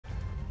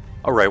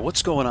Alright,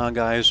 what's going on,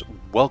 guys?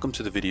 Welcome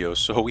to the video.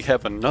 So we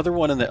have another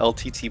one in the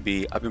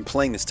LTTB. I've been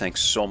playing this tank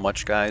so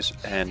much, guys,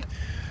 and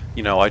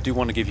I do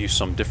want to give you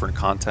some different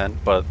content,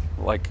 but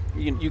like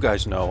you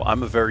guys know,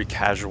 I'm a very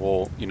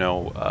casual,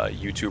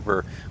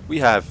 YouTuber. We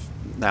have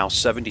now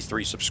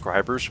 73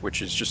 subscribers,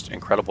 which is just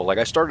incredible. Like,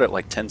 I started at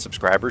like 10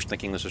 subscribers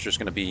thinking this was just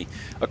going to be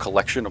a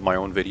collection of my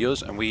own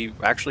videos, and we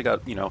actually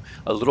got,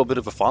 a little bit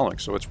of a following,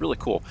 so it's really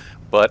cool.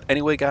 But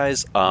anyway,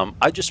 guys,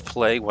 I just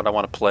play what I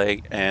want to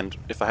play, and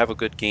if I have a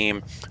good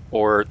game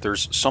or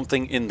there's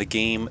something in the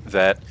game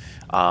that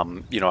I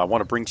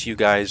want to bring to you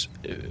guys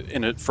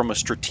from a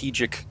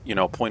strategic,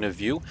 point of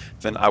view,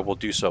 then I will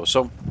do so.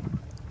 So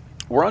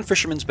we're on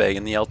Fisherman's Bay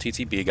in the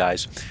LTTB,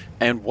 guys,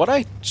 and what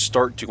I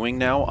start doing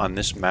now on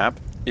this map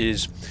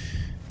is,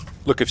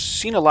 look, I've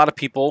seen a lot of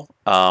people,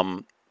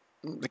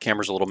 the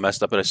camera's a little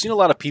messed up, but I've seen a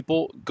lot of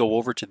people go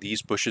over to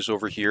these bushes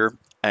over here,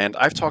 and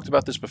I've talked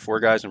about this before,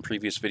 guys, in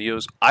previous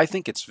videos. I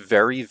think it's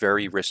very,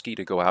 very risky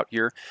to go out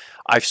here.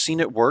 I've seen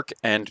it work,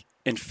 and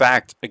in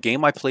fact, a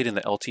game I played in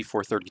the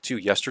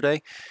LT432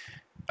 yesterday,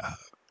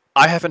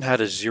 I haven't had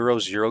a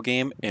 0-0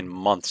 game in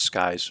months,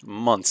 guys.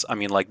 Months. I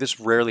mean, like, this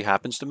rarely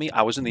happens to me.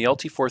 I was in the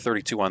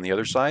LT432 on the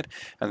other side,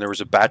 and there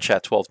was a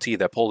Batchat 12T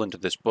that pulled into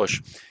this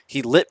bush.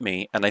 He lit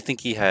me, and I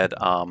think he had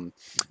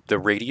the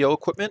radio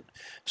equipment.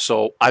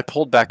 So I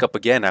pulled back up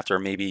again after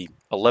maybe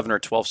 11 or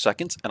 12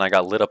 seconds, and I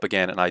got lit up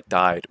again, and I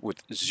died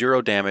with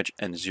 0 damage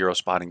and 0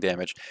 spotting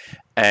damage.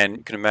 And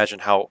you can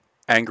imagine how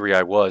angry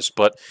I was,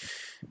 but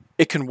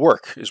it can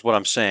work, is what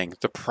I'm saying.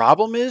 The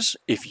problem is,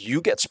 if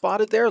you get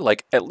spotted there,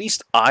 like, at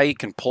least I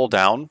can pull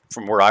down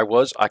from where I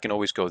was. I can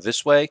always go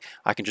this way.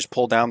 I can just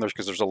pull down there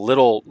because there's a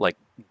little, like,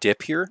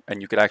 dip here,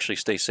 and you could actually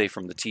stay safe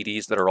from the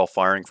TDs that are all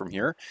firing from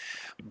here.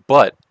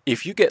 But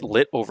if you get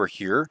lit over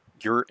here,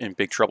 you're in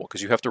big trouble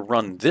because you have to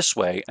run this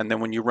way, and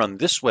then when you run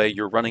this way,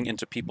 you're running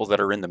into people that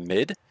are in the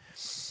mid.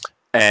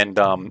 And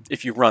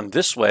if you run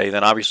this way,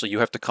 then obviously you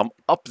have to come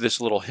up this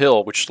little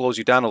hill, which slows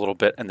you down a little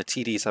bit, and the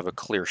TDs have a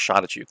clear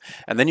shot at you.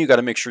 And then you got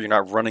to make sure you're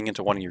not running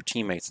into one of your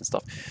teammates and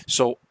stuff.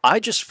 So I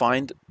just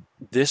find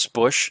this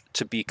bush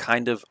to be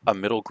kind of a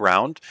middle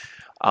ground.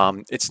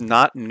 It's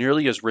not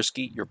nearly as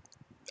risky.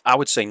 I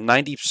would say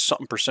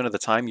 90-something% of the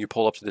time you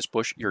pull up to this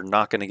bush, you're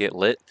not going to get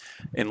lit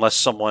unless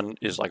someone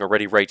is like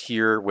already right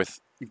here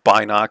with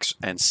binocs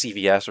and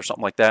CVS or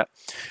something like that.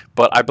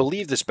 But I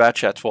believe this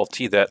Batchat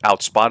 12T that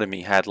outspotted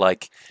me had,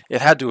 like,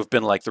 it had to have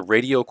been like the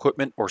radio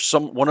equipment, or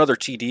one other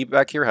TD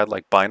back here had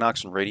like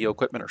binocs and radio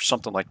equipment or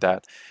something like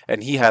that.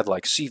 And he had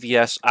like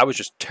CVS. I was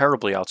just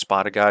terribly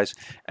outspotted, guys,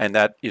 and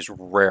that is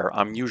rare.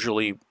 I'm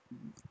usually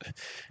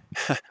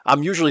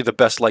the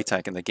best light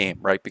tank in the game,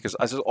 right? Because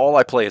all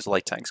I play is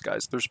light tanks,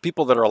 guys. There's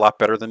people that are a lot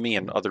better than me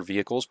in other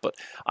vehicles, but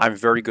I'm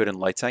very good in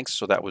light tanks,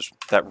 so that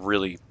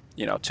really,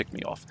 ticked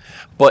me off.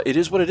 But it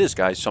is what it is,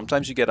 guys.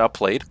 Sometimes you get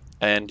outplayed,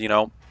 and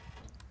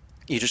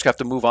you just have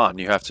to move on.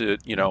 You have to,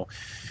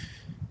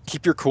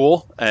 keep your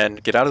cool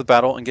and get out of the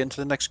battle and get into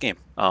the next game.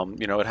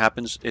 It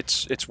happens.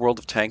 It's World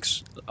of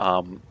Tanks.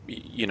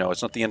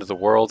 It's not the end of the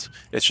world.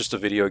 It's just a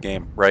video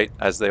game, right?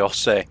 As they all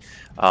say.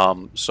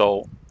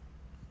 So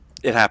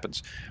it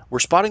happens. We're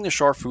spotting the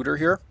Sharfooter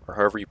here, or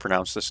however you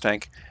pronounce this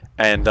tank,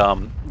 and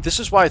this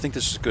is why I think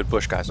this is a good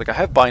bush, guys. Like, I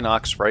have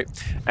binocs, right,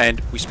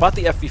 and we spot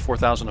the FV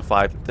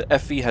 4005. The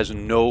FV has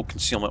no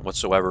concealment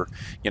whatsoever,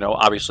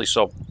 obviously.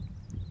 So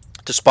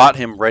to spot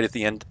him right at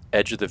the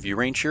edge of the view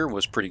range here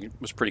was pretty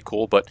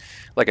cool. But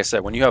like I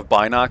said, when you have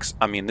binocs,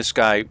 I mean, this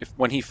guy,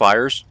 when he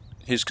fires,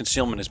 his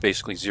concealment is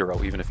basically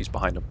 0, even if he's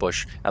behind a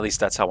bush. At least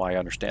that's how I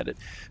understand it.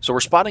 So we're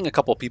spotting a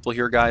couple of people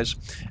here, guys,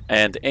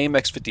 and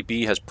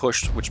AMX-50B has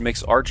pushed, which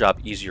makes our job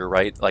easier,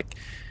 right? Like,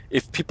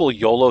 if people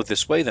YOLO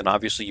this way, then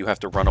obviously you have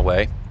to run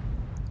away.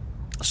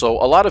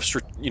 So a lot of,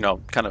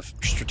 kind of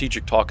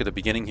strategic talk at the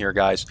beginning here,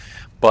 guys.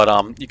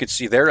 But you can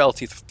see their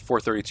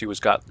LT432 has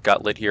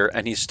got lit here,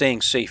 and he's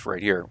staying safe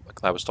right here,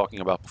 like I was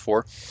talking about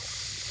before.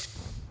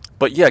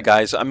 But yeah,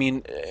 guys, I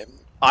mean,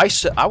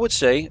 I would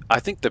say, I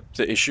think the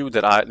issue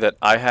that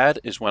I had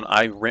is when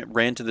I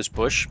ran to this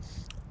bush,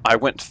 I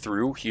went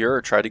through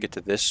here, tried to get to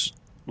this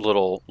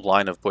little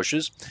line of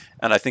bushes,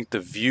 and I think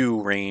the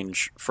view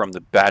range from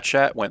the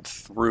Batchat went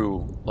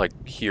through,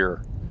 like,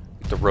 here,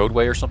 the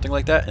roadway or something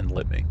like that, and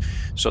lit me.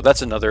 So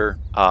that's another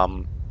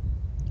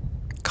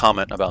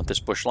comment about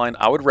this bush line.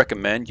 I would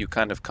recommend you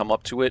kind of come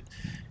up to it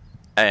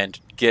and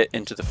get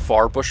into the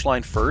far bush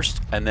line first,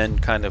 and then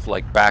kind of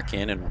like back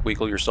in and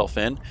wiggle yourself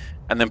in,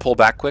 and then pull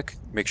back quick,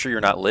 make sure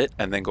you're not lit,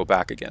 and then go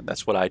back again.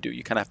 That's what I do.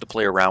 You kind of have to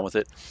play around with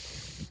it.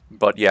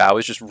 But yeah, I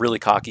was just really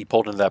cocky,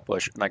 pulled into that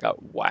bush, and I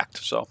got whacked.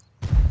 So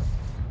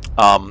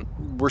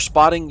we're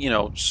spotting,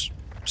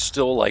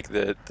 still like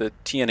the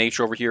TNH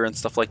over here and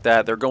stuff like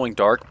that. They're going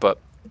dark, but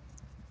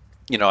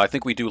I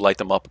think we do light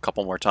them up a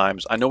couple more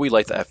times. I know we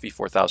light the FV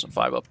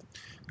 4005 up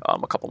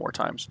a couple more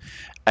times.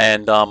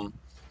 And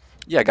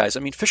yeah, guys, I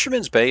mean,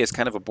 Fisherman's Bay is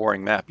kind of a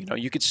boring map.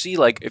 You could see,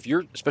 like,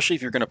 especially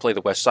if you're going to play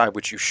the west side,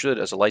 which you should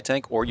as a light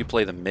tank, or you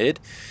play the mid,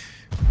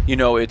 You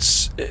know,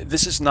 this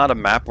is not a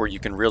map where you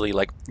can really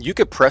like you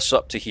could press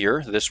up to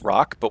here, this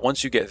rock, but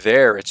once you get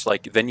there, it's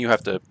like then you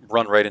have to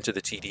run right into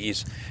the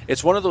TDs.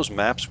 It's one of those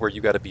maps where you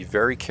got to be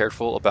very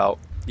careful about,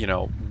 you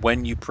know,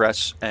 when you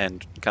press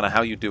and kind of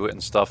how you do it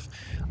and stuff,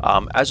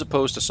 as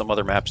opposed to some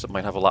other maps that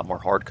might have a lot more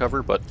hard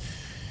cover. But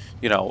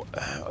you know,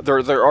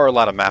 there are a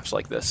lot of maps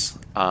like this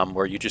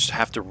where you just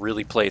have to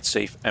really play it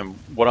safe. And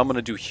what I'm going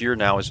to do here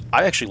now is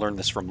I actually learned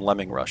this from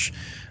Lemming Rush,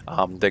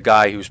 the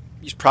guy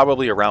he's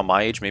probably around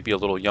my age, maybe a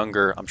little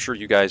younger. I'm sure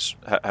you guys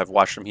have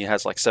watched him. He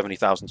has like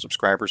 70,000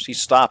 subscribers. He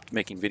stopped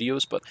making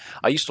videos, but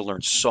I used to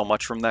learn so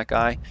much from that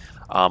guy.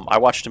 I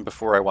watched him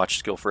before I watched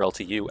Skill for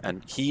LTU,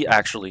 and he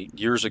actually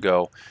years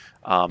ago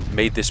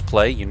made this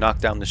play. You knock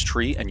down this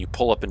tree and you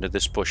pull up into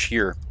this bush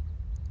here.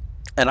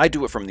 And I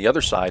do it from the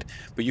other side,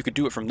 but you could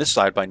do it from this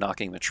side by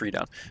knocking the tree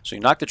down. So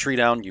you knock the tree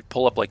down, you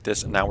pull up like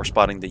this, and now we're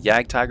spotting the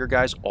Yag Tiger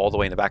guys all the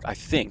way in the back, I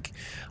think.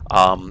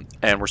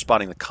 And we're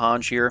spotting the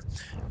Conj here.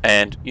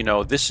 And, you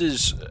know, this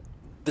is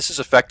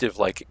effective.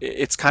 Like,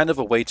 it's kind of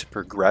a way to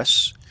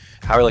progress,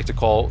 how I like to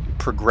call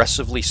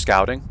progressively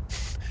scouting,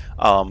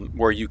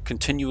 where you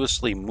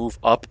continuously move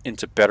up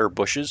into better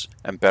bushes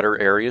and better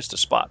areas to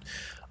spot.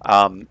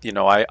 You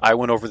know, I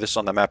went over this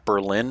on the map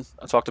Berlin.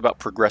 I talked about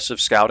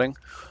progressive scouting.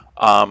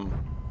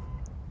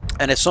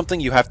 And it's something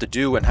you have to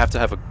do and have to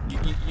have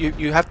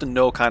you have to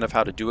know kind of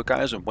how to do it,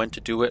 guys, and when to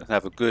do it, and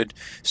have a good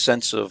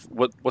sense of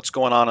what's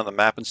going on the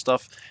map and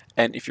stuff.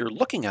 And if you're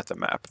looking at the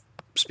map,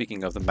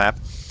 speaking of the map,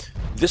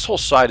 this whole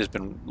side has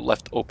been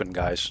left open,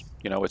 guys.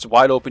 You know, it's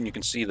wide open. You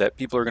can see that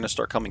people are going to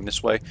start coming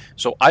this way.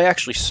 So I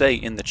actually say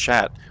in the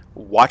chat,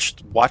 watch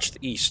the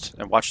east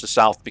and watch the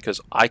south,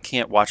 because I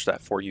can't watch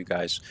that for you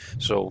guys.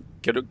 So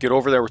get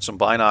over there with some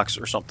binocs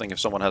or something if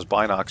someone has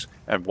binocs,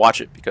 and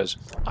watch it, because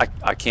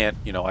I can't,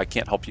 you know, I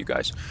can't help you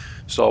guys.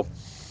 So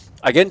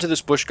I get into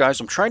this bush, guys.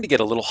 I'm trying to get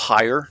a little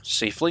higher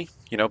safely,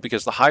 you know,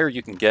 because the higher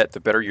you can get, the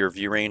better your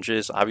view range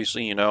is.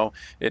 Obviously, you know,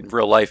 in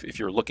real life, if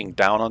you're looking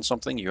down on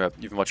something, you have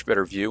a much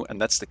better view,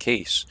 and that's the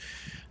case.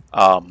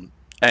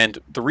 And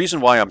the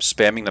reason why I'm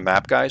spamming the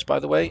map, guys, by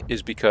the way,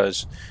 is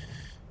because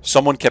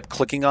someone kept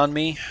clicking on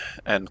me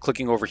and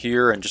clicking over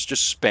here and just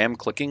spam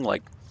clicking.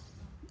 Like,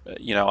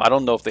 you know, I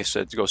don't know if they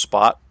said to go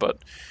spot, but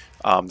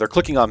they're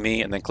clicking on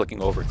me and then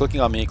clicking over,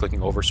 clicking on me,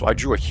 clicking over. So I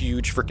drew a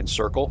huge freaking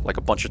circle, like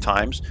a bunch of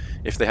times,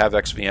 if they have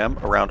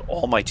XVM, around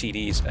all my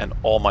TDs and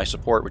all my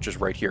support, which is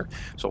right here.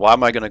 So why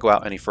am I going to go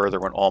out any further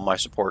when all my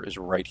support is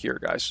right here,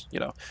 guys? You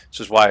know,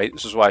 this is why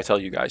I tell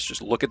you guys,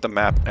 just look at the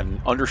map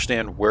and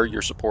understand where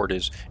your support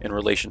is in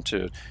relation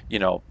to, you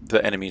know,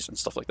 the enemies and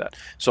stuff like that.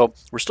 So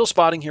we're still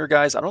spotting here,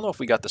 guys. I don't know if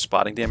we got the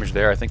spotting damage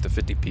there. I think the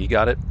 50p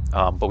got it,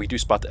 but we do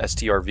spot the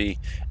STRV,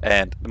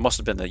 and it must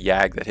have been the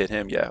Yag that hit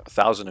him. Yeah,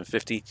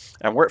 1050.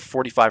 And we're at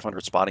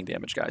 4,500 spotting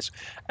damage, guys.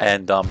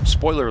 And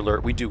spoiler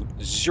alert, we do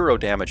 0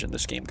 damage in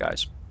this game,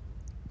 guys.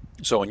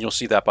 So, and you'll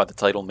see that by the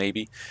title,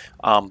 maybe.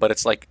 But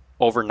it's like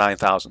over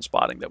 9,000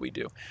 spotting that we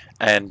do.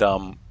 And,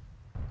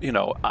 you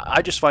know,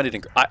 I just find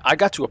it... I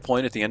got to a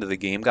point at the end of the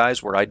game,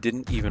 guys, where I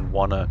didn't even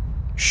want to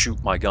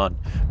shoot my gun,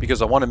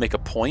 because I want to make a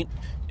point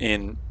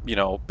in, you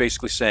know,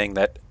 basically saying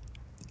that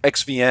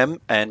XVM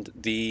and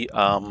the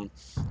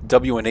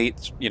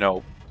WN8, you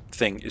know,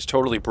 thing is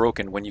totally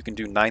broken when you can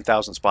do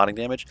 9,000 spotting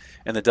damage,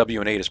 and the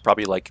WN8 is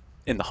probably like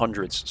in the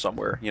hundreds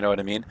somewhere, you know what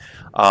I mean?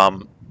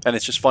 And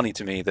it's just funny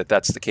to me that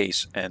that's the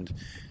case, and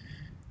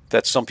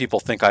that some people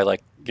think I,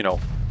 like, you know,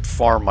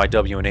 farm my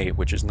WN8,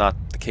 which is not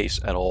the case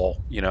at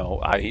all. You know,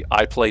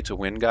 I play to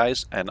win,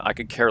 guys, and I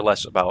could care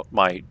less about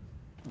my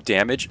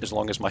damage as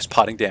long as my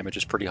spotting damage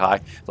is pretty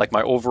high. Like,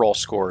 my overall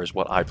score is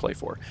what I play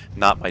for,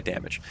 not my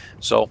damage.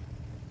 So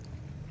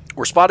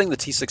we're spotting the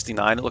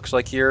T69, it looks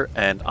like here,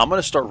 and I'm going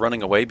to start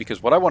running away,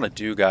 because what I want to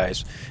do,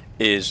 guys,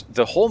 is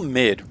the whole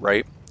mid,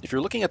 right? If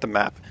you're looking at the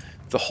map,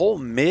 the whole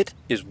mid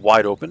is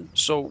wide open.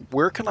 So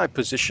where can I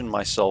position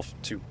myself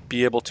to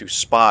be able to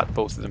spot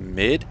both the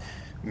mid,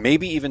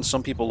 maybe even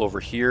some people over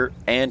here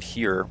and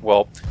here?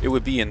 Well, it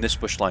would be in this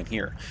bush line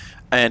here.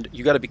 And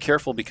you got to be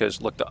careful,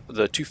 because look,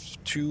 the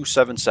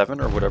 277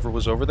 or whatever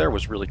was over there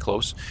was really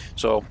close.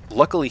 So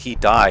luckily he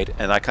died,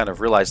 and I kind of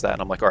realized that,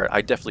 and I'm like, all right,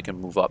 I definitely can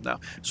move up now.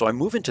 So I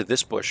move into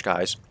this bush,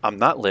 guys. I'm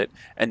not lit,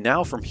 and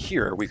now from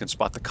here we can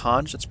spot the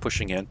Conj that's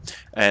pushing in,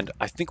 and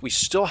I think we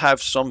still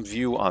have some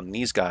view on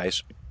these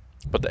guys.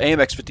 But the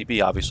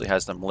AMX-50B obviously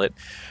has them lit.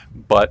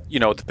 But, you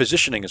know, the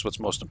positioning is what's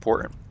most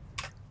important.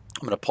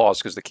 I'm going to pause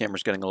because the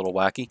camera's getting a little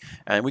wacky.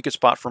 And we can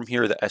spot from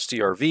here the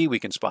STRV, we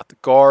can spot the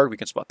Guard, we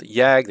can spot the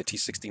Yag, the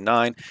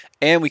T69,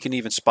 and we can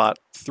even spot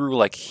through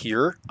like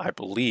here, I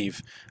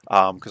believe,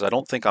 because I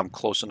don't think I'm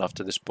close enough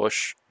to this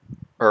bush,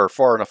 or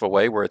far enough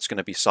away where it's going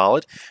to be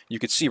solid. You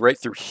could see right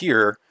through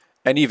here,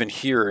 and even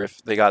here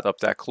if they got up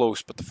that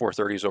close, but the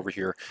 430 is over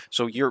here.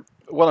 So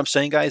what I'm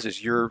saying, guys,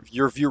 is your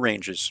view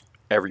range is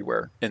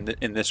everywhere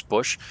in this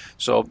bush.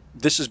 So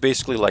this is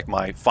basically like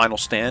my final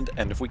stand,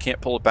 and if we can't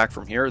pull it back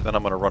from here, then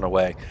I'm going to run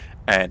away,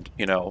 and,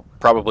 you know,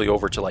 probably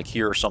over to like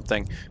here or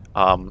something.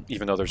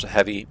 Even though there's a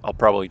heavy, I'll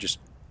probably just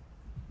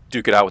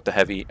duke it out with the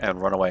heavy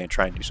and run away and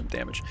try and do some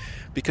damage.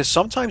 Because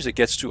sometimes it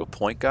gets to a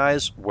point,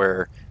 guys,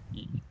 where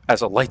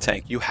as a light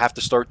tank, you have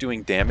to start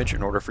doing damage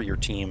in order for your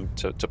team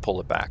to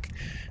pull it back.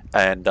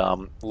 And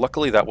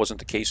luckily that wasn't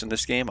the case in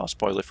this game. I'll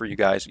spoil it for you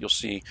guys, you'll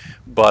see.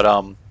 But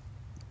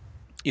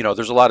you know,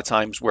 there's a lot of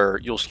times where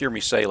you'll hear me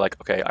say, like,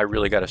 okay, I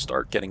really got to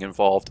start getting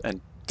involved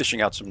and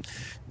dishing out some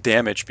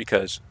damage,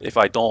 because if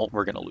I don't,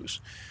 we're going to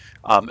lose.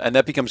 And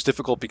that becomes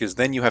difficult because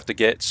then you have to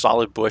get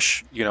solid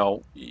bush. You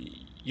know,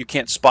 you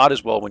can't spot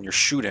as well when you're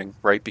shooting,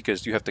 right?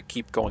 Because you have to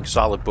keep going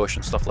solid bush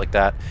and stuff like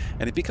that.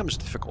 And it becomes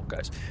difficult,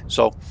 guys.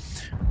 So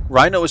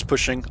Rhino is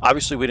pushing.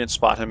 Obviously, we didn't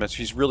spot him as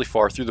he's really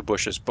far through the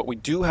bushes. But we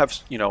do have,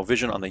 you know,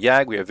 vision on the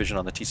Yag. We have vision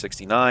on the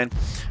T69.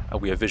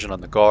 We have vision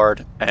on the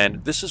guard.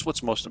 And this is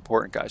what's most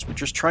important, guys. We're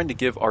just trying to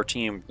give our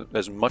team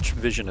as much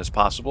vision as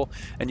possible.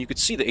 And you could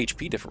see the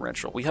HP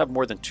differential. We have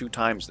more than 2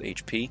 times the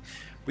HP.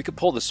 We could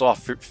pull this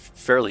off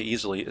fairly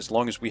easily as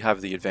long as we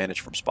have the advantage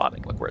from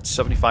spotting. Like, we're at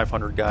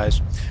 7,500,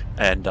 guys,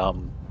 and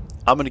I'm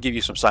going to give you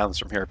some silence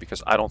from here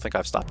because I don't think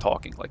I've stopped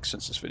talking like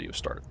since this video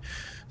started.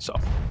 So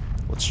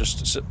let's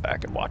just sit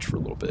back and watch for a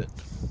little bit.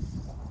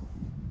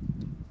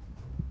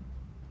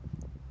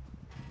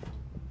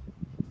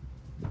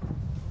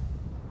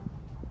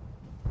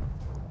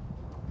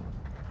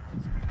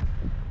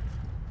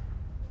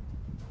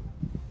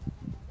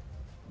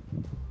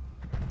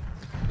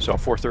 So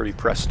 430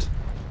 pressed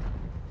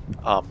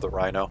the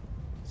Rhino.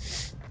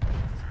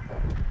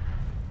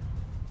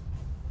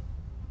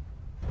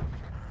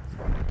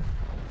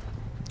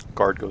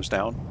 Guard goes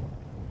down.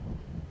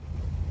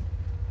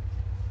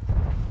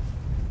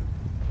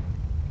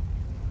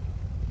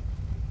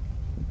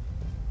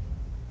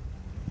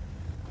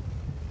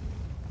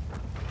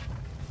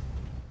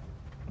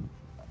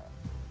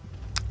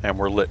 And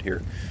we're lit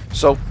here.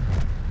 So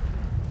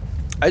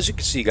as you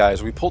can see,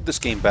 guys, we pulled this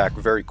game back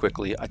very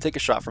quickly. I take a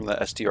shot from the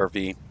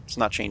STRV. It's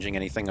not changing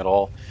anything at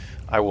all.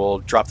 I will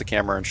drop the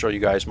camera and show you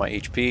guys my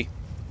HP,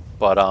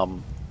 but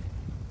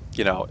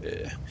you know,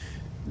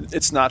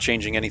 it's not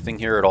changing anything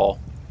here at all.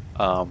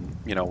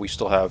 You know, we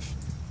still have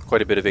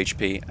quite a bit of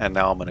HP, and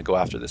now I'm going to go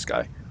after this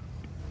guy.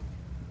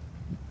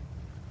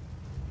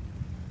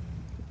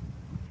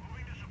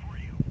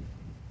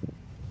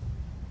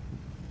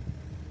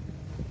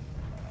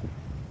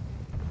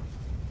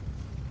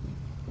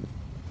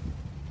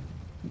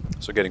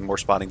 So getting more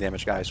spotting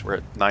damage, guys. We're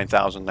at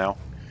 9,000 now.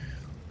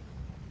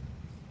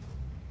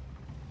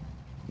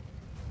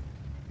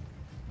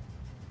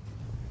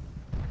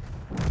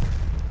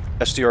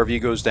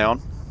 STRV goes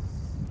down,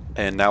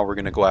 and now we're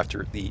going to go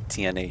after the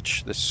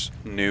TNH, this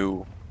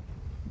new,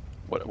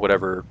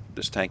 whatever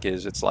this tank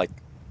is. It's like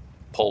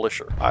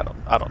Polish, or I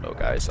don't know,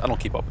 guys. I don't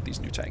keep up with these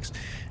new tanks.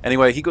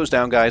 Anyway, he goes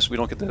down, guys. We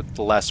don't get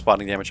the last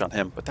spotting damage on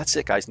him, but that's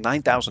it, guys.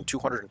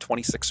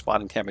 9,226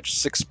 spotting damage,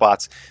 6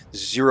 spots,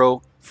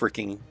 0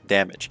 freaking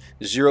damage.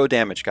 0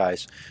 damage,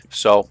 guys.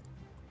 So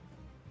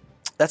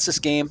that's this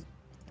game.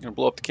 I'm gonna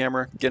blow up the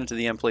camera, get into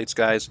the end plates,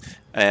 guys,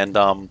 and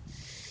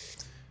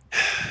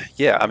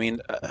yeah, I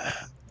mean,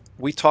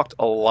 we talked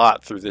a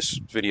lot through this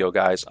video,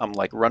 guys. I'm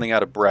like running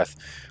out of breath,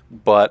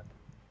 but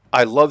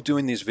I love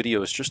doing these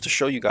videos just to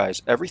show you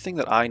guys everything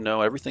that I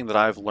know, everything that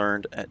I've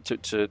learned,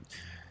 to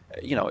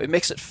you know, it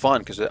makes it fun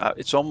because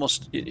it's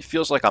almost, it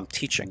feels like I'm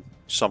teaching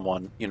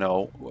someone, you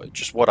know,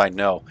 just what I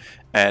know.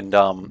 And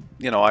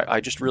you know, I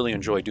just really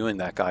enjoy doing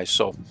that, guys.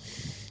 So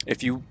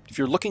if you're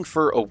looking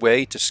for a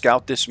way to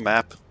scout this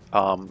map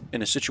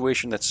in a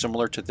situation that's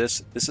similar to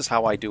this is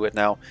how I do it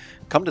now.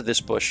 Come to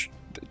this bush.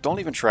 Don't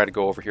even try to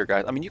go over here,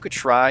 guys. I mean, you could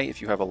try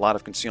if you have a lot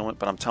of concealment,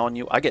 but I'm telling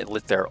you, I get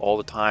lit there all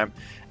the time,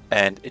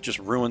 and it just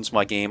ruins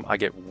my game. I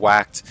get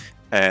whacked,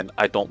 and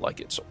I don't like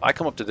it. So I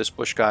come up to this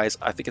bush, guys.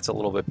 I think it's a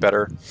little bit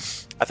better.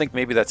 I think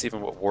maybe that's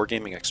even what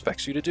Wargaming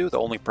expects you to do. The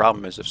only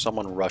problem is if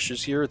someone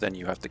rushes here, then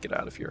you have to get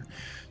out of here.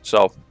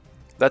 So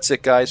that's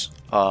it, guys.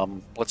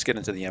 Let's get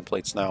into the end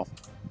plates now.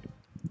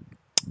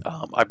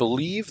 I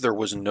believe there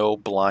was no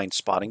blind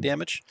spotting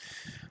damage.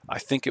 I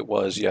think it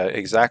was, yeah,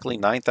 exactly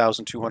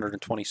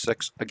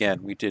 9,226.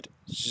 Again, we did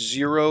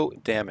 0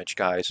 damage,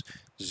 guys.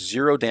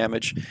 0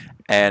 damage.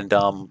 And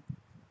by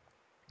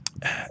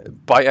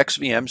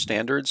XVM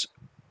standards,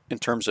 in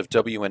terms of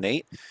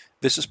WN8,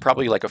 this is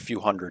probably like a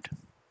few hundred,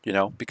 you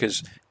know,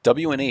 because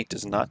WN8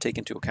 does not take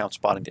into account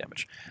spotting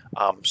damage.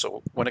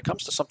 So when it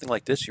comes to something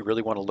like this, you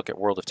really want to look at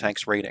World of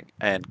Tanks rating.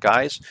 And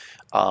guys,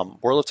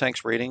 World of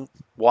Tanks rating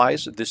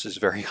wise, this is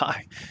very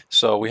high.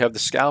 So we have the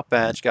Scout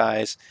badge,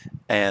 guys,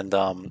 and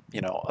you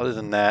know, other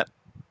than that,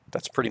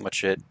 that's pretty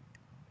much it.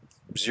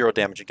 0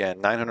 damage again,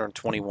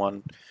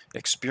 921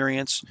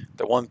 experience,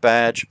 the 1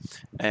 badge,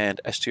 and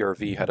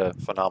STRV had a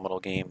phenomenal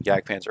game.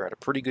 Jagdpanzer had a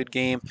pretty good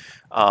game.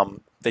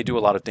 They do a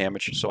lot of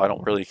damage, so I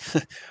don't really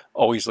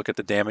always look at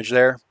the damage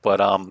there. But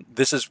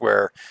this is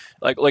where,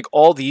 like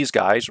all these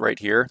guys right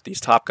here,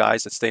 these top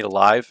guys that stayed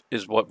alive,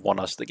 is what won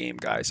us the game,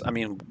 guys. I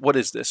mean, what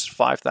is this?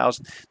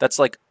 5,000? That's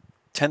like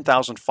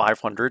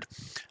 10,500.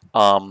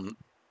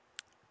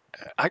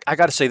 I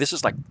gotta say, this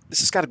has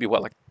got to be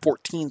what, like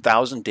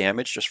 14,000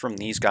 damage just from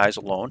these guys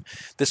alone.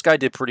 This guy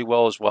did pretty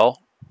well as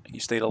well. He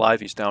stayed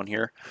alive. He's down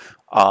here.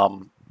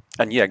 Um,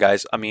 and yeah,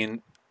 guys, I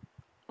mean,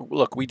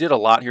 look, we did a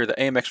lot here. The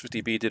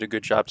AMX50B did a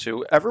good job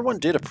too. Everyone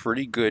did a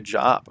pretty good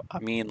job. I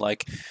mean,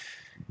 like,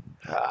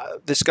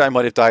 this guy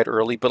might have died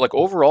early, but like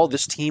overall,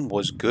 this team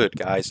was good,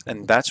 guys,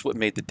 and that's what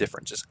made the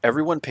difference. Is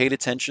everyone paid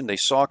attention? They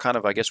saw kind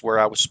of, I guess, where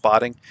I was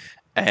spotting,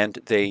 and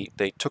they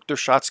took their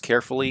shots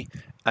carefully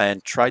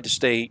and tried to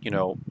stay,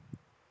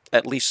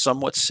 at least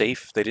somewhat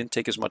safe. They didn't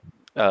take as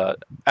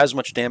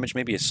much damage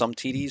maybe as some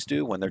TDs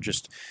do when they're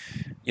just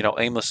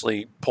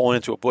aimlessly pulling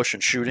into a bush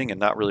and shooting and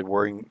not really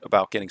worrying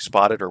about getting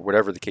spotted or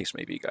whatever the case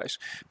may be, guys.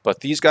 But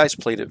these guys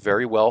played it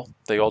very well.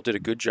 They all did a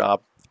good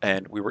job,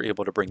 and we were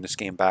able to bring this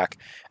game back.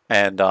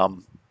 And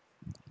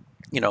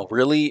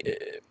really,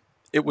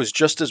 it was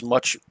just as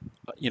much,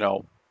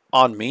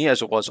 on me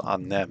as it was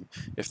on them,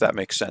 if that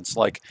makes sense.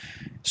 Like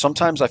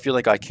sometimes I feel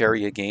like I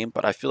carry a game,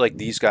 but I feel like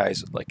these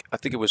guys, like I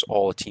think it was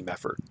all a team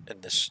effort in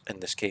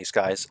this case,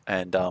 guys.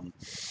 And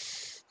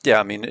yeah,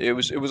 I mean it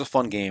was a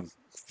fun game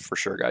for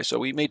sure, guys. So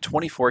we made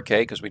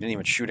 24K because we didn't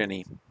even shoot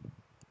any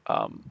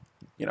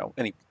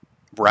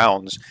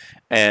rounds,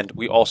 and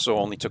we also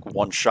only took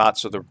one shot,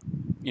 so the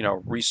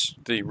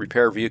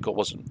repair vehicle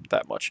wasn't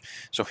that much.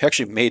 So we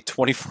actually made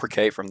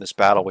 24K from this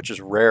battle, which is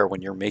rare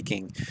when you're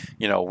making,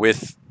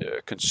 with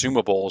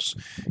consumables,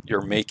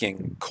 you're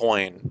making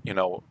coin,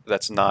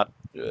 that's not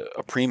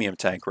a premium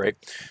tank, right?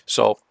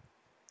 So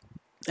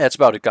that's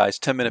about it, guys.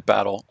 10-minute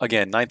battle.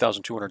 Again,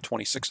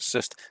 9,226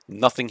 assists.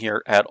 Nothing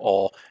here at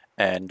all.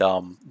 And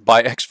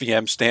by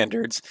XVM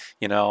standards,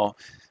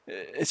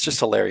 it's just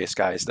hilarious,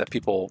 guys, that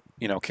people,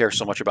 care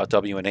so much about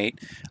WN8.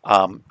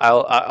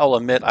 I'll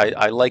admit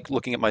I like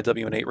looking at my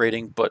WN8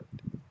 rating, but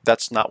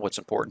that's not what's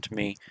important to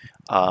me.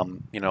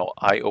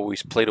 I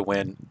always play to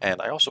win,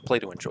 and I also play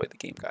to enjoy the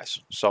game, guys.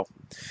 So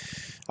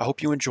I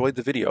hope you enjoyed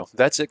the video.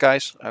 That's it,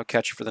 guys. I'll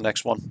catch you for the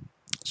next one.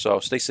 So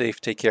stay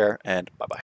safe, take care, and bye-bye.